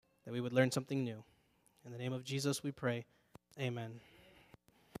that we would learn something new. In the name of Jesus we pray. Amen.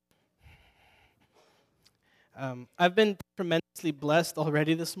 I've been tremendously blessed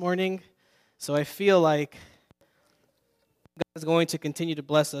already this morning, so I feel like God is going to continue to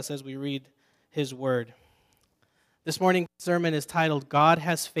bless us as we read His Word. This morning's sermon is titled, God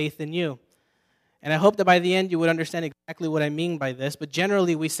Has Faith in You. And I hope that by the end you would understand exactly what I mean by this, but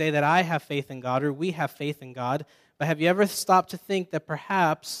generally we say that I have faith in God or we have faith in God, but have you ever stopped to think that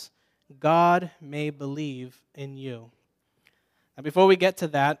perhaps God may believe in you? Now before we get to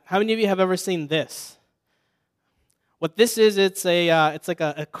that, how many of you have ever seen this? What this is, it's like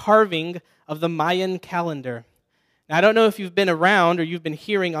a carving of the Mayan calendar. Now, I don't know if you've been around or you've been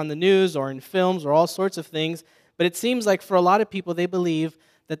hearing on the news or in films or all sorts of things, but it seems like for a lot of people, they believe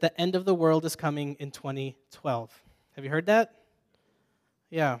that the end of the world is coming in 2012. Have you heard that?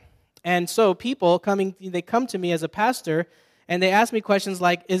 Yeah. And so people they come to me as a pastor, and they ask me questions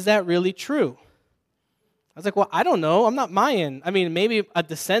like, is that really true? I was like, well, I don't know. I'm not Mayan. I mean, maybe a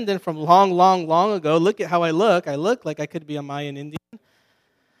descendant from long, long, long ago. Look at how I look. I look like I could be a Mayan Indian.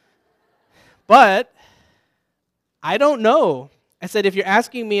 But I don't know. I said, if you're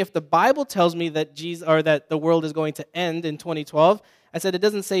asking me if the Bible tells me that that the world is going to end in 2012, I said, it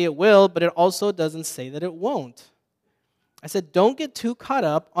doesn't say it will, but it also doesn't say that it won't. I said, don't get too caught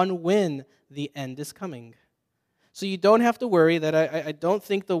up on when the end is coming. So you don't have to worry that I don't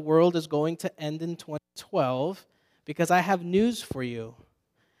think the world is going to end in 2012, because I have news for you.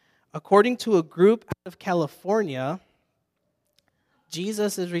 According to a group out of California,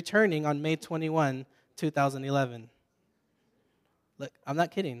 Jesus is returning on May 21, 2011. Look, I'm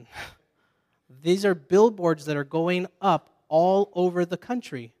not kidding. These are billboards that are going up all over the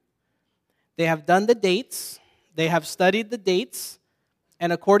country. They have done the dates. They have studied the dates.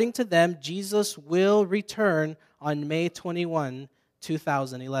 And according to them, Jesus will return on May 21,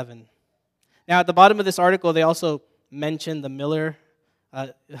 2011. Now, at the bottom of this article, they also mention the Millerites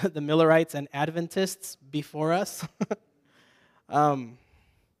and Adventists before us. But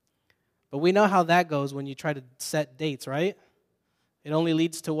we know how that goes when you try to set dates, right? It only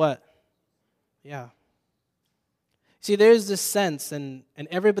leads to what? Yeah. See, there's this sense, and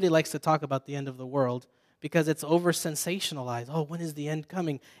everybody likes to talk about the end of the world because it's over-sensationalized. Oh, when is the end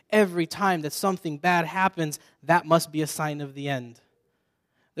coming? Every time that something bad happens, that must be a sign of the end.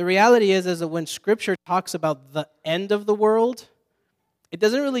 The reality is that when Scripture talks about the end of the world, it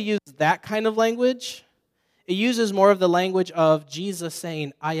doesn't really use that kind of language. It uses more of the language of Jesus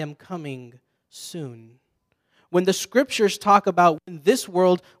saying, I am coming soon. When the Scriptures talk about when this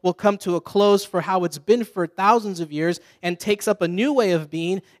world will come to a close for how it's been for thousands of years and takes up a new way of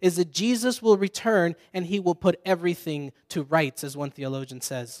being, is that Jesus will return and He will put everything to rights, as one theologian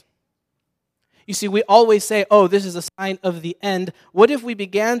says. You see, we always say, oh, this is a sign of the end. What if we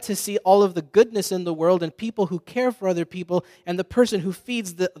began to see all of the goodness in the world and people who care for other people and the person who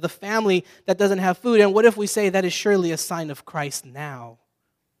feeds the family that doesn't have food? And what if we say that is surely a sign of Christ now?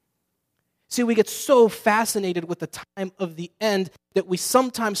 See, we get so fascinated with the time of the end that we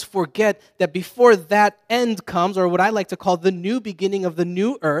sometimes forget that before that end comes, or what I like to call the new beginning of the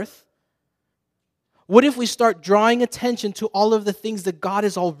new earth, what if we start drawing attention to all of the things that God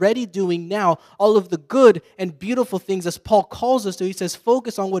is already doing now, all of the good and beautiful things as Paul calls us to? He says,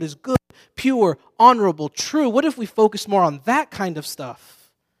 focus on what is good, pure, honorable, true. What if we focus more on that kind of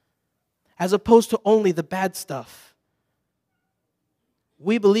stuff as opposed to only the bad stuff?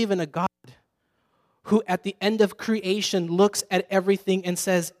 We believe in a God who at the end of creation looks at everything and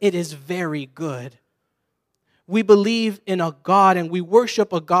says, it is very good. We believe in a God and we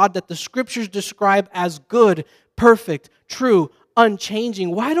worship a God that the Scriptures describe as good, perfect, true,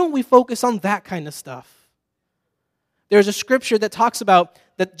 unchanging. Why don't we focus on that kind of stuff? There's a scripture that talks about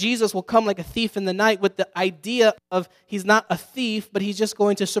that Jesus will come like a thief in the night with the idea of He's not a thief, but He's just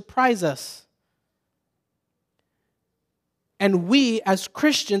going to surprise us. And we, as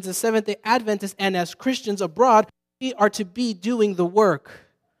Christians, as Seventh-day Adventists, and as Christians abroad, we are to be doing the work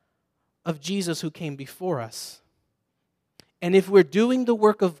of Jesus who came before us. And if we're doing the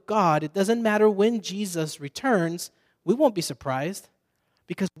work of God, it doesn't matter when Jesus returns, we won't be surprised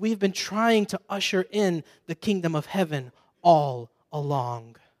because we've been trying to usher in the kingdom of heaven all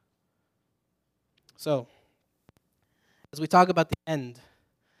along. So, as we talk about the end,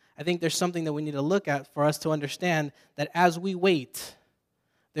 I think there's something that we need to look at for us to understand that as we wait,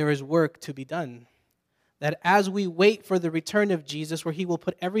 there is work to be done. That as we wait for the return of Jesus, where He will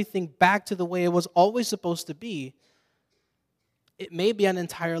put everything back to the way it was always supposed to be, it may be an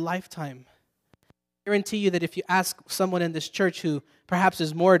entire lifetime. I guarantee you that if you ask someone in this church who perhaps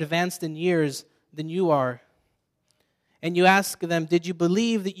is more advanced in years than you are, and you ask them, did you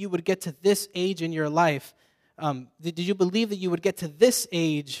believe that you would get to this age in your life? Did you believe that you would get to this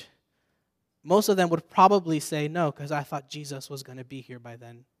age? Most of them would probably say no, because I thought Jesus was going to be here by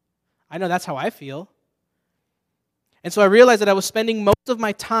then. I know that's how I feel. And so I realized that I was spending most of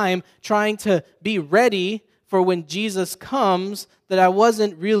my time trying to be ready for when Jesus comes, that I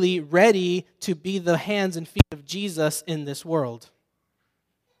wasn't really ready to be the hands and feet of Jesus in this world.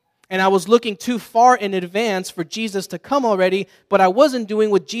 And I was looking too far in advance for Jesus to come already, but I wasn't doing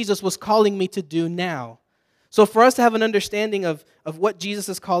what Jesus was calling me to do now. So for us to have an understanding of what Jesus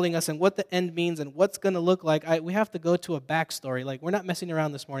is calling us and what the end means and what's going to look like, we have to go to a backstory. Like, we're not messing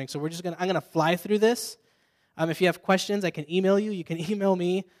around this morning, so I'm going to fly through this. If you have questions, I can email you. You can email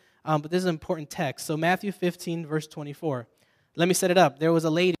me. But this is an important text. So Matthew 15, verse 24. Let me set it up. There was a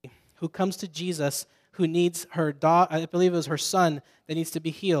lady who comes to Jesus who needs her daughter, I believe it was her son, that needs to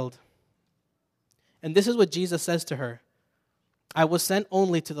be healed. And this is what Jesus says to her. I was sent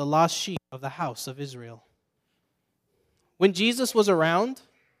only to the lost sheep of the house of Israel. When Jesus was around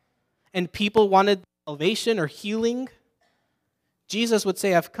and people wanted salvation or healing, Jesus would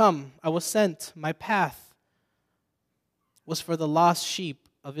say, I've come, I was sent, my path was for the lost sheep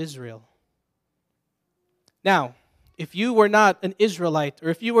of Israel. Now, if you were not an Israelite or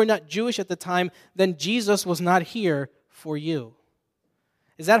if you were not Jewish at the time, then Jesus was not here for you.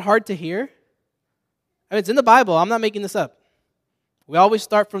 Is that hard to hear? I mean, it's in the Bible. I'm not making this up. We always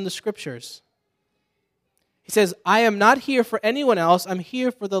start from the scriptures. He says, I am not here for anyone else. I'm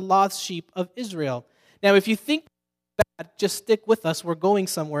here for the lost sheep of Israel. Now, if you think that, just stick with us. We're going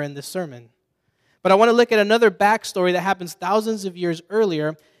somewhere in this sermon. But I want to look at another backstory that happens thousands of years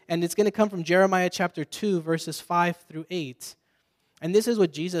earlier, and it's going to come from Jeremiah chapter 2, verses 5 through 8. And this is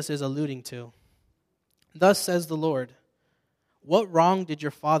what Jesus is alluding to. Thus says the Lord, what wrong did your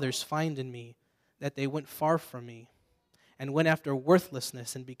fathers find in me, that they went far from me, and went after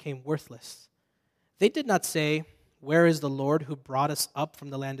worthlessness and became worthless? They did not say, where is the Lord who brought us up from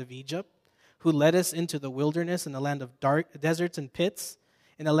the land of Egypt, who led us into the wilderness in the land of dark deserts and pits,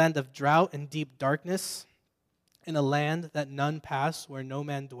 in a land of drought and deep darkness, in a land that none pass, where no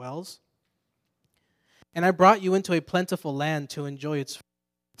man dwells? And I brought you into a plentiful land to enjoy its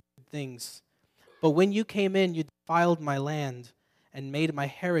things. But when you came in, you defiled my land and made my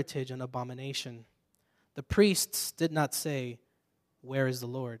heritage an abomination. The priests did not say, where is the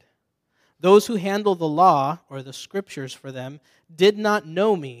Lord? Those who handle the law, or the scriptures for them, did not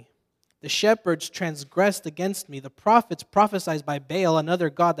know me. The shepherds transgressed against me. The prophets prophesied by Baal, another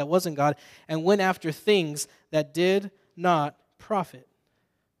god that wasn't God, and went after things that did not profit.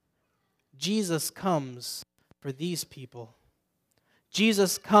 Jesus comes for these people.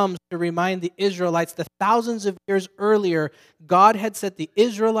 Jesus comes to remind the Israelites that thousands of years earlier, God had set the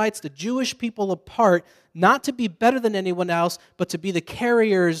Israelites, the Jewish people, apart, not to be better than anyone else, but to be the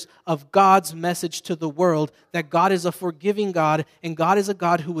carriers of God's message to the world, that God is a forgiving God, and God is a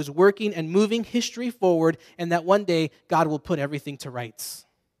God who is working and moving history forward, and that one day God will put everything to rights.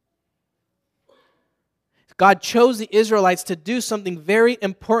 God chose the Israelites to do something very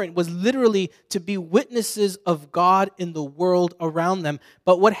important, was literally to be witnesses of God in the world around them.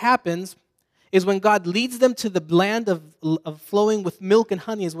 But what happens is when God leads them to the land of flowing with milk and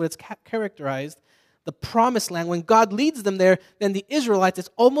honey, is what it's characterized, the promised land, when God leads them there, then the Israelites,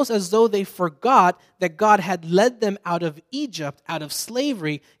 it's almost as though they forgot that God had led them out of Egypt, out of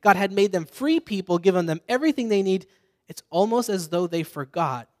slavery. God had made them free people, given them everything they need. It's almost as though they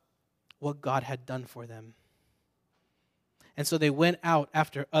forgot what God had done for them. And so they went out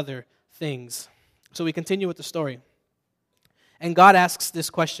after other things. So we continue with the story. And God asks this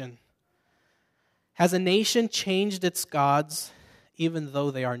question: has a nation changed its gods, even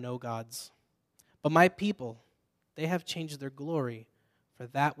though they are no gods? But my people, they have changed their glory for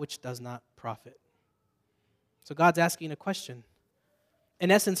that which does not profit. So God's asking a question.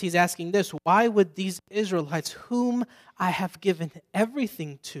 In essence, he's asking this: why would these Israelites, whom I have given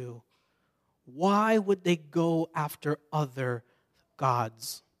everything to, why would they go after other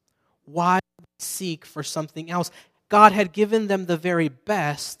gods? Why would they seek for something else? God had given them the very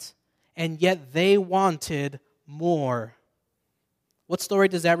best, and yet they wanted more. What story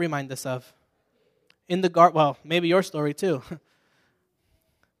does that remind us of? In the garden, well, maybe your story too.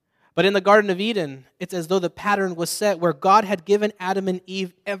 But in the Garden of Eden, it's as though the pattern was set where God had given Adam and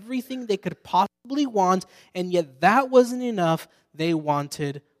Eve everything they could possibly want, and yet that wasn't enough. They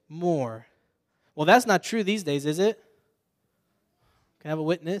wanted more. Well, that's not true these days, is it? Can I have a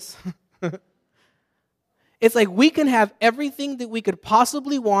witness? It's like we can have everything that we could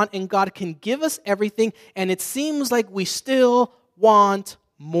possibly want, and God can give us everything, and it seems like we still want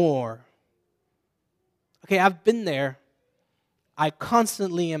more. Okay, I've been there I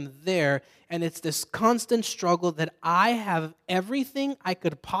constantly am there, and it's this constant struggle that I have everything I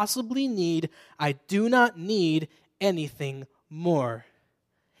could possibly need. I do not need anything more.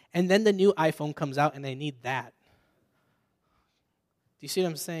 And then the new iPhone comes out, and I need that. Do you see what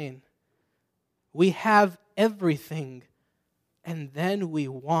I'm saying? We have everything, and then we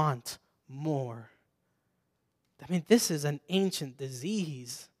want more. I mean, this is an ancient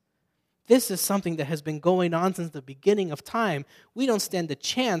disease. This is something that has been going on since the beginning of time. We don't stand a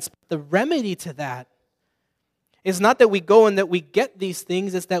chance. But the remedy to that is not that we go and that we get these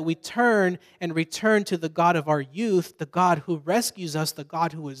things. It's that we turn and return to the God of our youth, the God who rescues us, the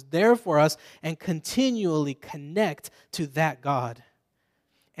God who is there for us, and continually connect to that God.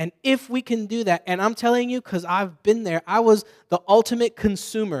 And if we can do that, and I'm telling you because I've been there, I was the ultimate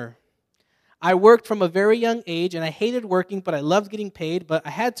consumer. I worked from a very young age, and I hated working, but I loved getting paid, but I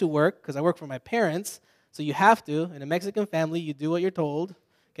had to work because I worked for my parents, so you have to. In a Mexican family, you do what you're told,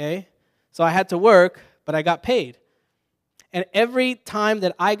 okay? So I had to work, but I got paid. And every time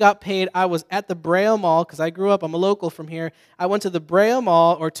that I got paid, I was at the Brea Mall, because I grew up, I'm a local from here. I went to the Brea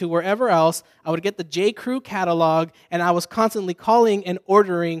Mall or to wherever else. I would get the J. Crew catalog, and I was constantly calling and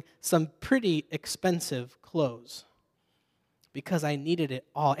ordering some pretty expensive clothes, because I needed it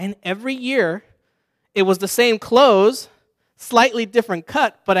all. And every year, it was the same clothes, slightly different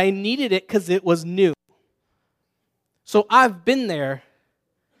cut, but I needed it because it was new. So I've been there.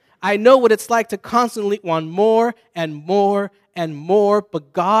 I know what it's like to constantly want more and more and more, but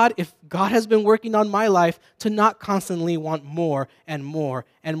if God has been working on my life to not constantly want more and more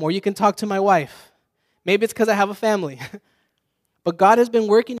and more. You can talk to my wife. Maybe it's because I have a family. But God has been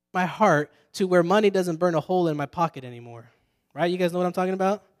working in my heart to where money doesn't burn a hole in my pocket anymore. Right? You guys know what I'm talking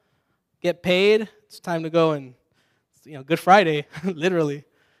about? Get paid. It's time to go and, Good Friday, literally.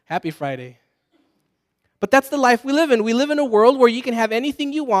 Happy Friday. But that's the life we live in. We live in a world where you can have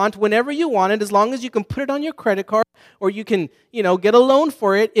anything you want, whenever you want it, as long as you can put it on your credit card, or you can, get a loan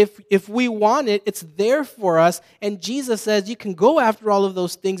for it. If we want it, it's there for us. And Jesus says you can go after all of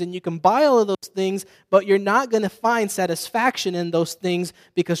those things and you can buy all of those things, but you're not going to find satisfaction in those things,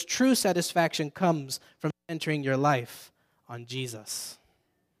 because true satisfaction comes from entering your life on Jesus.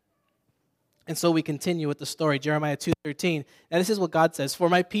 And so we continue with the story, Jeremiah 2:13. Now this is what God says: "For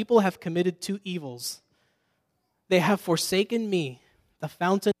my people have committed two evils. They have forsaken me, the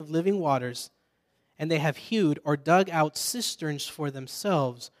fountain of living waters, and they have hewed or dug out cisterns for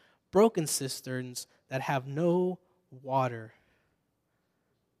themselves, broken cisterns that have no water."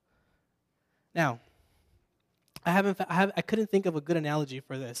 Now, I couldn't think of a good analogy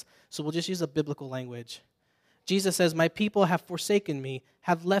for this, so we'll just use a biblical language. Jesus says, "My people have forsaken me,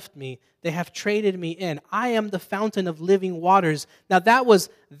 have left me, they have traded me in. I am the fountain of living waters." Now that was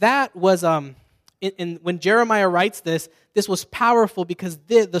when Jeremiah writes this was powerful, because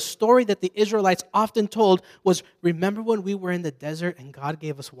the story that the Israelites often told was, remember when we were in the desert and God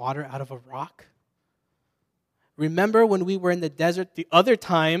gave us water out of a rock? Remember when we were in the desert the other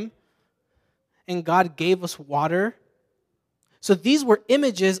time and God gave us water? So these were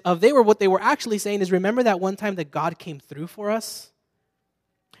images of, what they were actually saying is, remember that one time that God came through for us?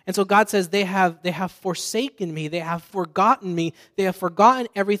 And so God says, they have forsaken me, they have forgotten me, they have forgotten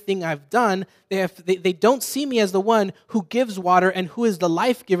everything I've done. They don't see me as the one who gives water and who is the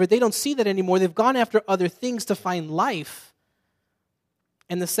life giver. They don't see that anymore. They've gone after other things to find life.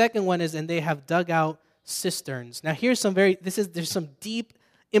 And the second one is, and they have dug out cisterns. Now there's some deep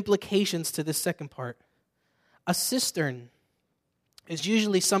implications to this second part. A cistern is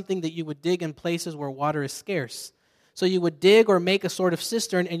usually something that you would dig in places where water is scarce. So you would dig or make a sort of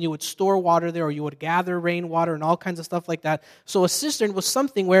cistern, and you would store water there, or you would gather rainwater and all kinds of stuff like that. So a cistern was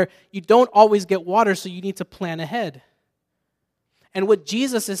something where you don't always get water, so you need to plan ahead. And what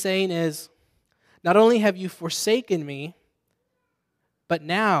Jesus is saying is, not only have you forsaken me, but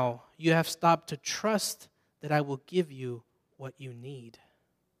now you have stopped to trust that I will give you what you need.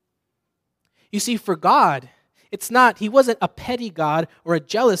 You see, for God, he wasn't a petty God or a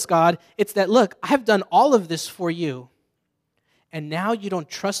jealous God. It's that, look, I've done all of this for you, and now you don't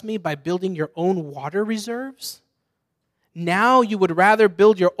trust me by building your own water reserves? Now you would rather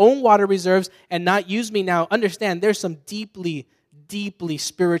build your own water reserves and not use me. Now, understand, there's some deeply, deeply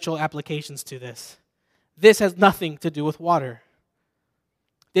spiritual applications to this. This has nothing to do with water.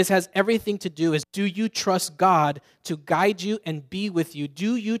 This has everything to do is, do you trust God to guide you and be with you?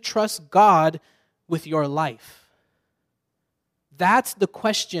 Do you trust God with your life? That's the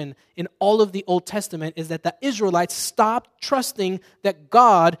question in all of the Old Testament, is that the Israelites stopped trusting that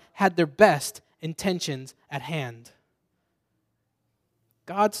God had their best intentions at hand.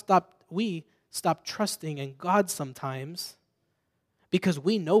 We stopped trusting in God sometimes because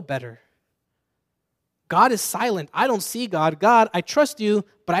we know better. God is silent. I don't see God. God, I trust you,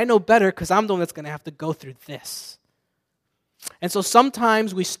 but I know better because I'm the one that's going to have to go through this. And so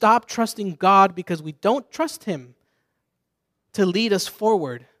sometimes we stop trusting God because we don't trust him to lead us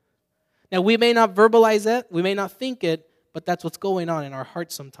forward. Now, we may not verbalize it, we may not think it, but that's what's going on in our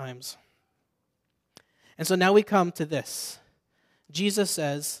hearts sometimes. And so now we come to this. Jesus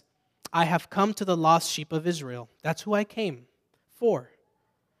says, I have come to the lost sheep of Israel. That's who I came for.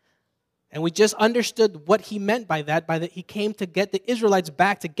 And we just understood what he meant by that he came to get the Israelites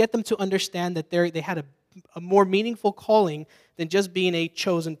back, to get them to understand that they had a more meaningful calling than just being a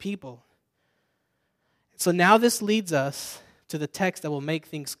chosen people. So now this leads us to the text that will make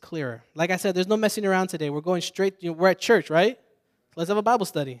things clearer. Like I said, there's no messing around today. We're going straight, we're at church, right? Let's have a Bible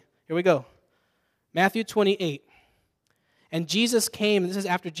study. Here we go. Matthew 28. And Jesus came, this is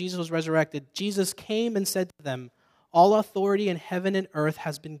after Jesus was resurrected. Jesus came and said to them, all authority in heaven and earth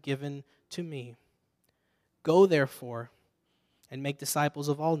has been given to me. Go therefore and make disciples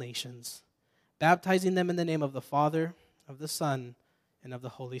of all nations, baptizing them in the name of the Father, of the Son, and of the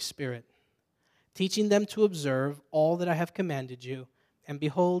Holy Spirit, teaching them to observe all that I have commanded you. And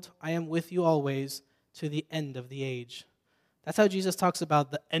behold, I am with you always to the end of the age. That's how Jesus talks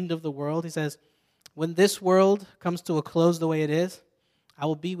about the end of the world. He says, when this world comes to a close the way it is, I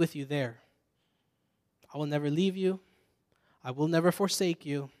will be with you there. I will never leave you. I will never forsake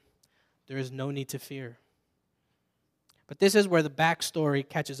you. There is no need to fear. But this is where the backstory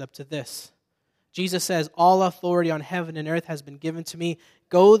catches up to this. Jesus says, all authority on heaven and earth has been given to me.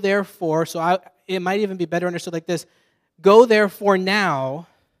 Go therefore, it might even be better understood like this. Go therefore now,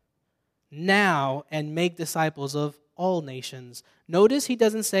 and make disciples of all nations. Notice he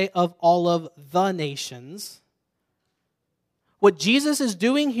doesn't say of all of the nations. What Jesus is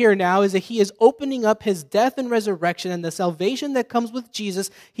doing here now is that he is opening up his death and resurrection and the salvation that comes with Jesus.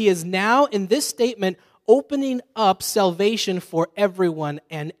 He is now, in this statement, opening up salvation for everyone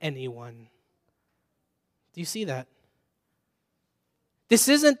and anyone. Do you see that? This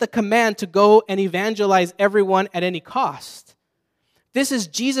isn't the command to go and evangelize everyone at any cost. This is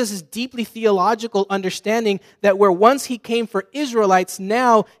Jesus' deeply theological understanding that where once he came for Israelites,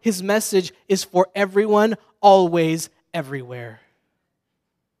 now his message is for everyone, always, everywhere.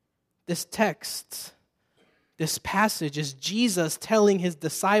 This text, this passage is Jesus telling his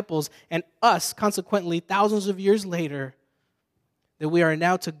disciples and us, consequently, thousands of years later, that we are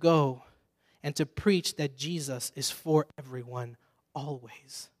now to go and to preach that Jesus is for everyone,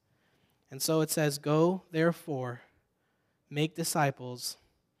 always. And so it says, go, therefore, make disciples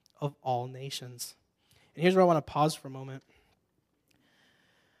of all nations. And here's where I want to pause for a moment.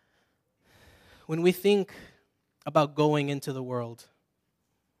 When we think about going into the world,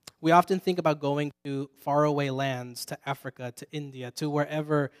 we often think about going to faraway lands, to Africa, to India, to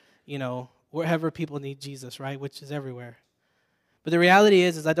wherever people need Jesus, right? Which is everywhere. But the reality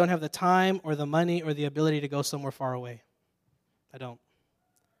is I don't have the time or the money or the ability to go somewhere far away. I don't.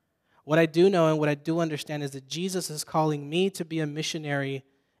 What I do know and what I do understand is that Jesus is calling me to be a missionary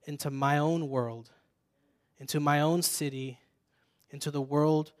into my own world, into my own city, into the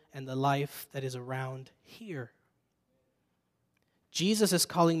world and the life that is around here. Jesus is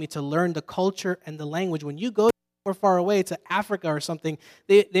calling me to learn the culture and the language. When you go or far away to Africa or something,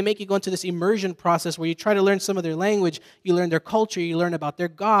 they make you go into this immersion process where you try to learn some of their language, you learn their culture, you learn about their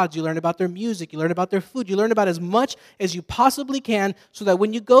gods, you learn about their music, you learn about their food, you learn about as much as you possibly can so that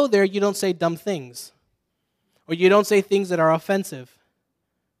when you go there, you don't say dumb things or you don't say things that are offensive.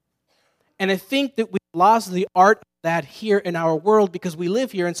 And I think that we've lost the art of that here in our world because we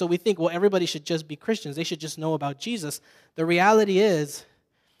live here and so we think, well, everybody should just be Christians. They should just know about Jesus. The reality is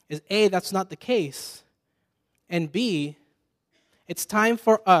A, that's not the case. And B, it's time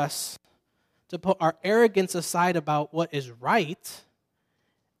for us to put our arrogance aside about what is right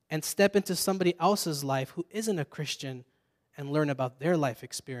and step into somebody else's life who isn't a Christian and learn about their life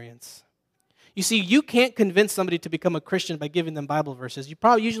experience. You see, you can't convince somebody to become a Christian by giving them Bible verses.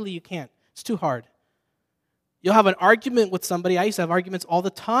 Usually you can't. It's too hard. You'll have an argument with somebody. I used to have arguments all the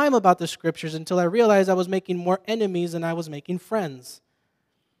time about the scriptures until I realized I was making more enemies than I was making friends.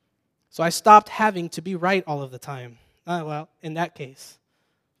 So I stopped having to be right all of the time. In that case,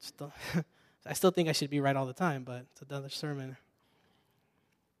 I still think I should be right all the time, but it's another sermon.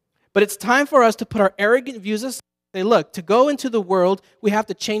 But it's time for us to put our arrogant views aside and say, look, to go into the world, we have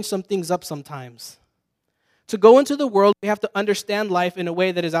to change some things up sometimes. To go into the world, we have to understand life in a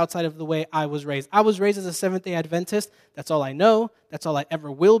way that is outside of the way I was raised. I was raised as a Seventh-day Adventist. That's all I know. That's all I ever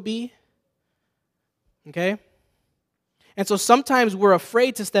will be. Okay? And so sometimes we're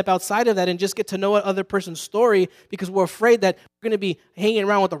afraid to step outside of that and just get to know other person's story because we're afraid that we're going to be hanging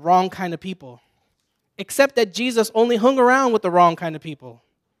around with the wrong kind of people. Except that Jesus only hung around with the wrong kind of people.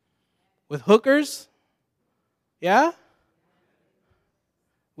 With hookers, yeah?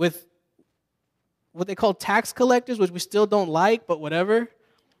 With what they call tax collectors, which we still don't like, but whatever. It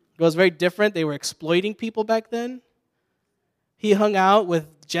was very different. They were exploiting people back then. He hung out with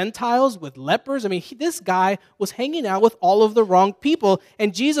Gentiles, with lepers. I mean, this guy was hanging out with all of the wrong people.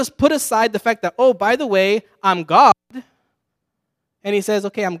 And Jesus put aside the fact that, oh, by the way, I'm God. And he says,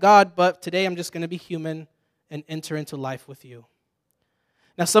 okay, I'm God, but today I'm just going to be human and enter into life with you.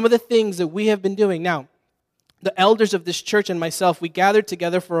 Now, some of the things that we have been doing. Now, the elders of this church and myself, we gathered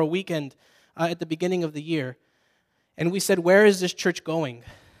together for a weekend at the beginning of the year. And we said, where is this church going?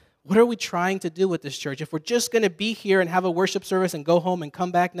 What are we trying to do with this church? If we're just going to be here and have a worship service and go home and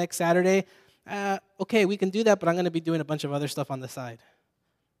come back next Saturday, okay, we can do that, but I'm going to be doing a bunch of other stuff on the side.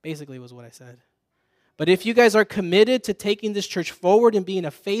 Basically was what I said. But if you guys are committed to taking this church forward and being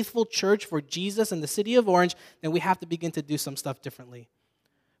a faithful church for Jesus in the city of Orange, then we have to begin to do some stuff differently.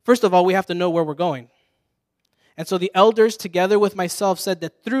 First of all, we have to know where we're going. And so the elders, together with myself, said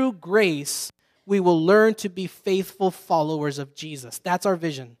that through grace, we will learn to be faithful followers of Jesus. That's our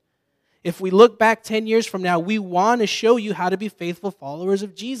vision. If we look back 10 years from now, we want to show you how to be faithful followers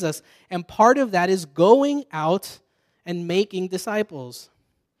of Jesus. And part of that is going out and making disciples.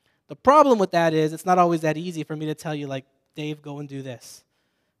 The problem with that is it's not always that easy for me to tell you, like, Dave, go and do this.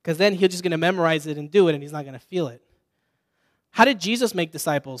 Because then he's just going to memorize it and do it, and he's not going to feel it. How did Jesus make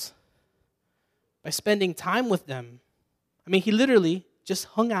disciples? By spending time with them. I mean, he literally just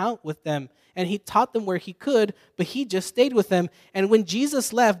hung out with them, and he taught them where he could, but he just stayed with them. And when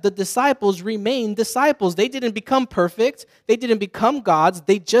Jesus left, the disciples remained disciples. They didn't become perfect. They didn't become gods.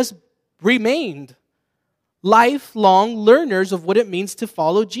 They just remained lifelong learners of what it means to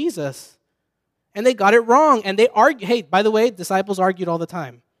follow Jesus. And they got it wrong. And they argued. Hey, by the way, disciples argued all the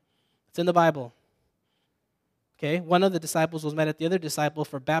time. It's in the Bible. Okay, one of the disciples was mad at the other disciple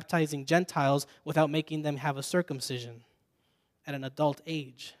for baptizing Gentiles without making them have a circumcision at an adult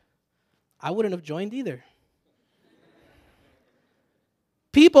age. I wouldn't have joined either.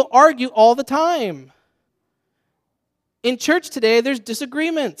 People argue all the time. In church today, there's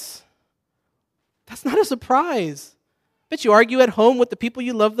disagreements. That's not a surprise. But you argue at home with the people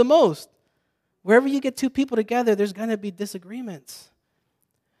you love the most. Wherever you get two people together, there's going to be disagreements.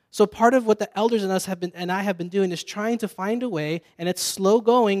 So part of what the elders and I have been doing is trying to find a way, and it's slow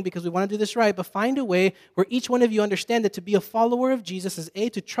going because we want to do this right, but find a way where each one of you understand that to be a follower of Jesus is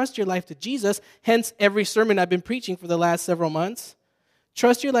to trust your life to Jesus, hence every sermon I've been preaching for the last several months.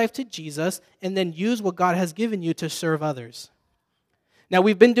 Trust your life to Jesus, and then use what God has given you to serve others. Now,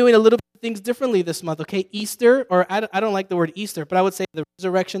 we've been doing a little bit of things differently this month, okay? Easter, or I don't like the word Easter, but I would say the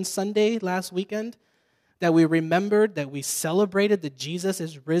Resurrection Sunday last weekend, that we remembered, that we celebrated that Jesus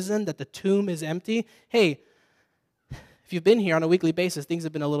is risen, that the tomb is empty. Hey, if you've been here on a weekly basis, things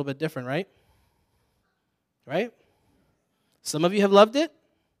have been a little bit different, right? Right? Some of you have loved it.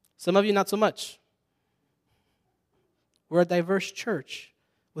 Some of you not so much. We're a diverse church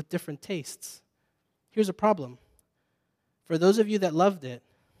with different tastes. Here's a problem. For those of you that loved it,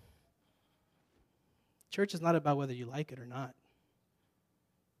 church is not about whether you like it or not.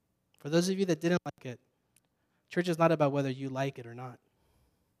 For those of you that didn't like it, church is not about whether you like it or not.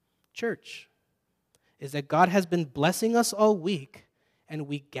 Church is that God has been blessing us all week, and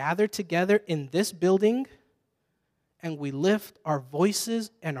we gather together in this building, and we lift our voices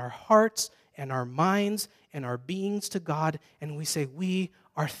and our hearts and our minds and our beings to God, and we say, we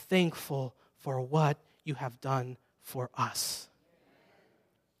are thankful for what you have done for us.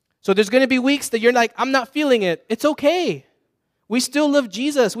 So there's going to be weeks that you're like, I'm not feeling it. It's okay. We still love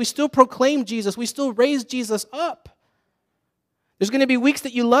Jesus. We still proclaim Jesus. We still raise Jesus up. There's going to be weeks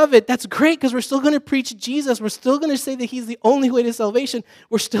that you love it. That's great because we're still going to preach Jesus. We're still going to say that he's the only way to salvation.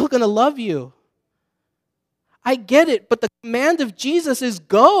 We're still going to love you. I get it, but the command of Jesus is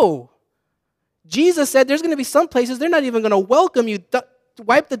go. Jesus said there's going to be some places they're not even going to welcome you.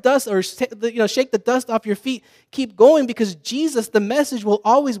 Wipe the dust or shake the dust off your feet. Keep going because Jesus, the message will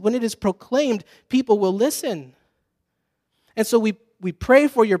always, when it is proclaimed, people will listen. And so we pray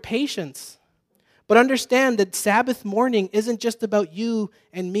for your patience. But understand that Sabbath morning isn't just about you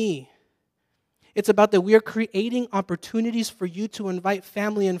and me. It's about that we are creating opportunities for you to invite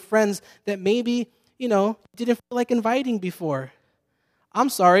family and friends that maybe, didn't feel like inviting before. I'm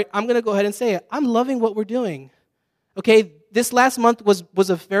sorry, I'm going to go ahead and say it. I'm loving what we're doing. Okay, this last month was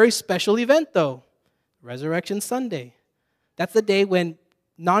a very special event though. Resurrection Sunday. That's the day when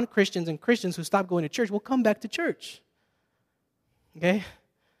non-Christians and Christians who stop going to church will come back to church. Okay?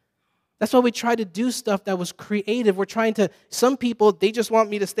 That's why we try to do stuff that was creative. Some people, they just want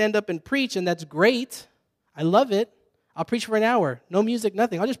me to stand up and preach, and that's great. I love it. I'll preach for an hour. No music,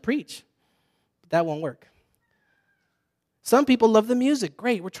 nothing. I'll just preach. But that won't work. Some people love the music.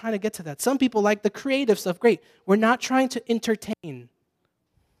 Great, we're trying to get to that. Some people like the creative stuff. Great. We're not trying to entertain.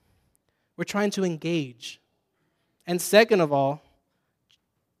 We're trying to engage. And second of all,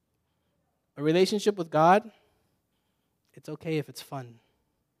 a relationship with God, it's okay if it's fun.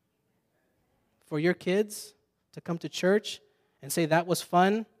 For your kids to come to church and say that was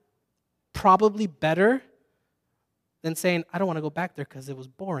fun, probably better than saying, I don't want to go back there because it was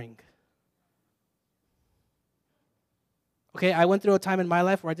boring. Okay, I went through a time in my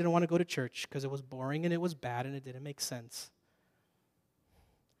life where I didn't want to go to church because it was boring and it was bad and it didn't make sense.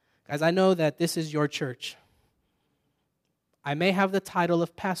 Guys, I know that this is your church. I may have the title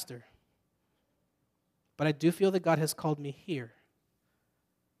of pastor, but I do feel that God has called me here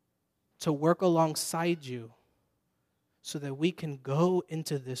to work alongside you so that we can go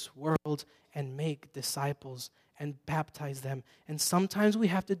into this world and make disciples and baptize them. And sometimes we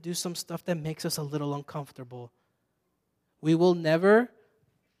have to do some stuff that makes us a little uncomfortable. We will never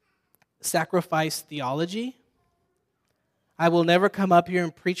sacrifice theology. I will never come up here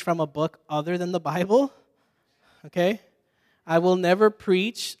and preach from a book other than the Bible. Okay? I will never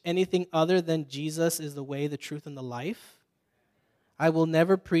preach anything other than Jesus is the way, the truth, and the life. I will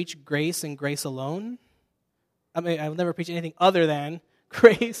never preach grace and grace alone. I will never preach anything other than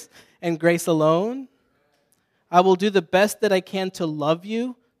grace and grace alone. I will do the best that I can to love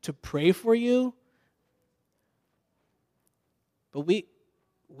you, to pray for you. But we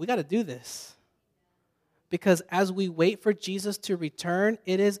got to do this. Because as we wait for Jesus to return,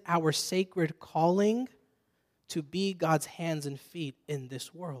 it is our sacred calling to be God's hands and feet in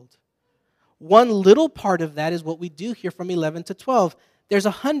this world. One little part of that is what we do here from 11 to 12. There's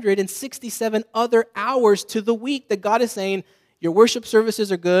 167 other hours to the week that God is saying, your worship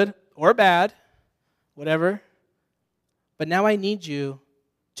services are good or bad, whatever, but now I need you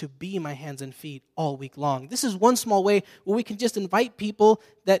to be my hands and feet all week long. This is one small way where we can just invite people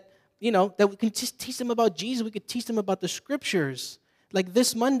that we can just teach them about Jesus. We could teach them about the scriptures. Like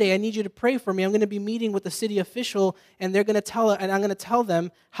this Monday, I need you to pray for me. I'm going to be meeting with a city official, and I'm going to tell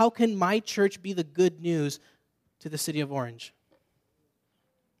them, how can my church be the good news to the city of Orange?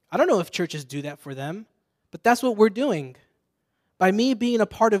 I don't know if churches do that for them, but that's what we're doing. By me being a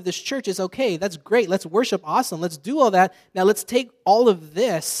part of this church is okay. That's great. Let's worship. Awesome. Let's do all that. Now let's take all of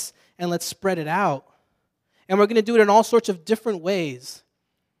this and let's spread it out. And we're going to do it in all sorts of different ways.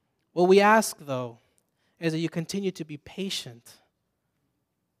 What we ask, though, is that you continue to be patient.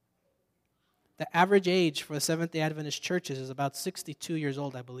 The average age for the Seventh-day Adventist churches is about 62 years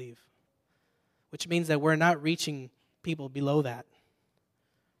old, I believe, which means that we're not reaching people below that.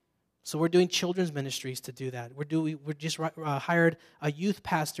 So we're doing children's ministries to do that. We're just hired a youth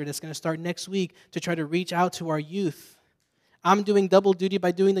pastor that's going to start next week to try to reach out to our youth. I'm doing double duty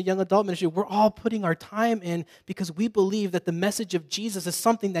by doing the young adult ministry. We're all putting our time in because we believe that the message of Jesus is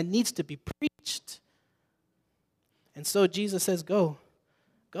something that needs to be preached. And so Jesus says, go.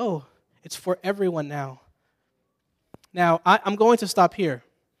 It's for everyone now. Now, I'm going to stop here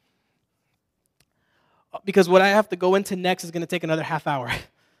because what I have to go into next is going to take another half hour.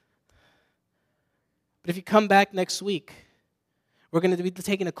 But if you come back next week, we're going to be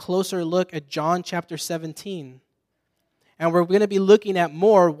taking a closer look at John chapter 17. And we're going to be looking at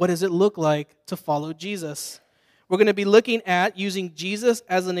more, what does it look like to follow Jesus? We're going to be looking at using Jesus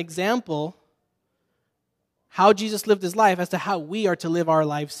as an example, how Jesus lived his life as to how we are to live our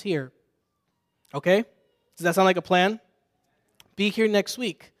lives here. Okay? Does that sound like a plan? Be here next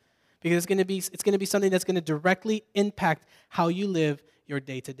week because it's going to be something that's going to directly impact how you live your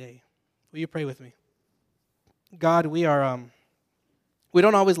day to day. Will you pray with me? God, we don't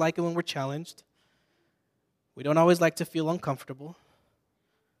always like it when we're challenged. We don't always like to feel uncomfortable.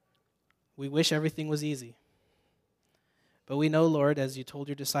 We wish everything was easy. But we know, Lord, as you told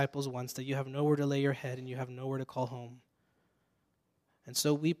your disciples once, that you have nowhere to lay your head and you have nowhere to call home. And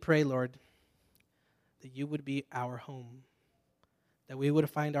so we pray, Lord, that you would be our home, that we would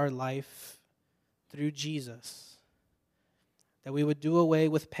find our life through Jesus, that we would do away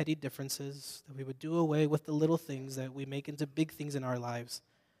with petty differences, that we would do away with the little things that we make into big things in our lives,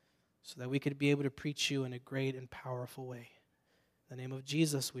 so that we could be able to preach you in a great and powerful way. In the name of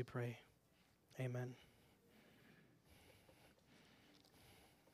Jesus we pray. Amen.